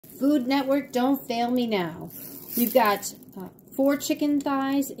Food Network, don't fail me now. We've got 4 chicken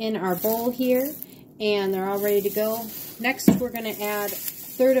thighs in our bowl here, and they're all ready to go. Next, we're going to add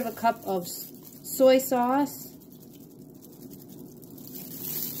 1/3 of a cup of soy sauce.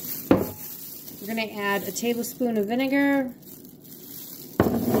 We're going to add a tablespoon of vinegar,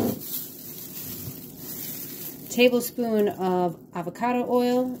 tablespoon of avocado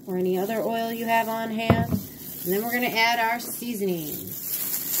oil or any other oil you have on hand, and then we're going to add our seasonings.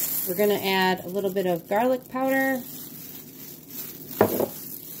 We're going to add a little bit of garlic powder,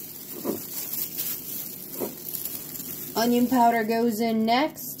 onion powder goes in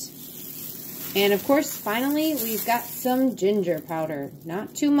next, and of course finally we've got some ginger powder.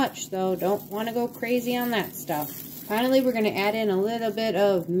 Not too much though, don't want to go crazy on that stuff. Finally we're going to add in a little bit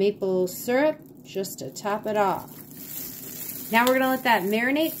of maple syrup just to top it off. Now we're going to let that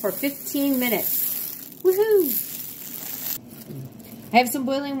marinate for 15 minutes. Woohoo! I have some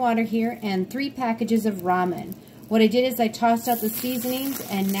boiling water here and 3 packages of ramen. What I did is I tossed out the seasonings,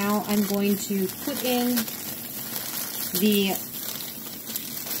 and now I'm going to put in the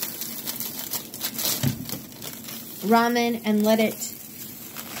ramen and let it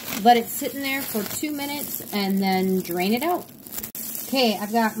sit in there for 2 minutes and then drain it out. Okay,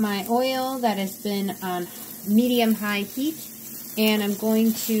 I've got my oil that has been on medium-high heat, and I'm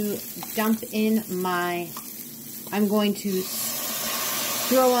going to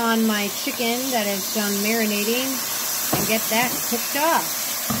throw on my chicken that is done marinating and get that cooked off.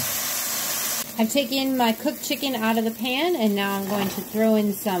 I've taken my cooked chicken out of the pan, and now I'm going to throw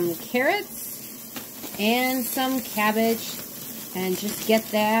in some carrots and some cabbage and just get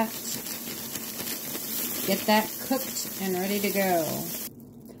that cooked and ready to go.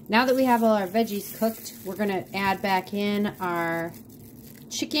 Now that we have all our veggies cooked, we're going to add back in our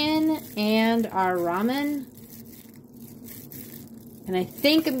chicken and our ramen. And I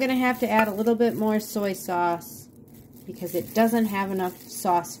think I'm going to have to add a little bit more soy sauce because it doesn't have enough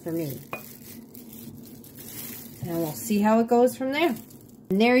sauce for me. And we'll see how it goes from there.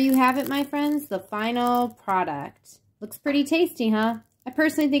 And there you have it, my friends, the final product. Looks pretty tasty, huh? I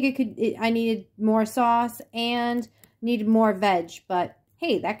personally think I needed more sauce and needed more veg, but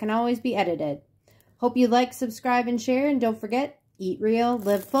hey, that can always be edited. Hope you like, subscribe, and share, and don't forget, eat real,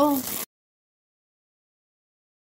 live full.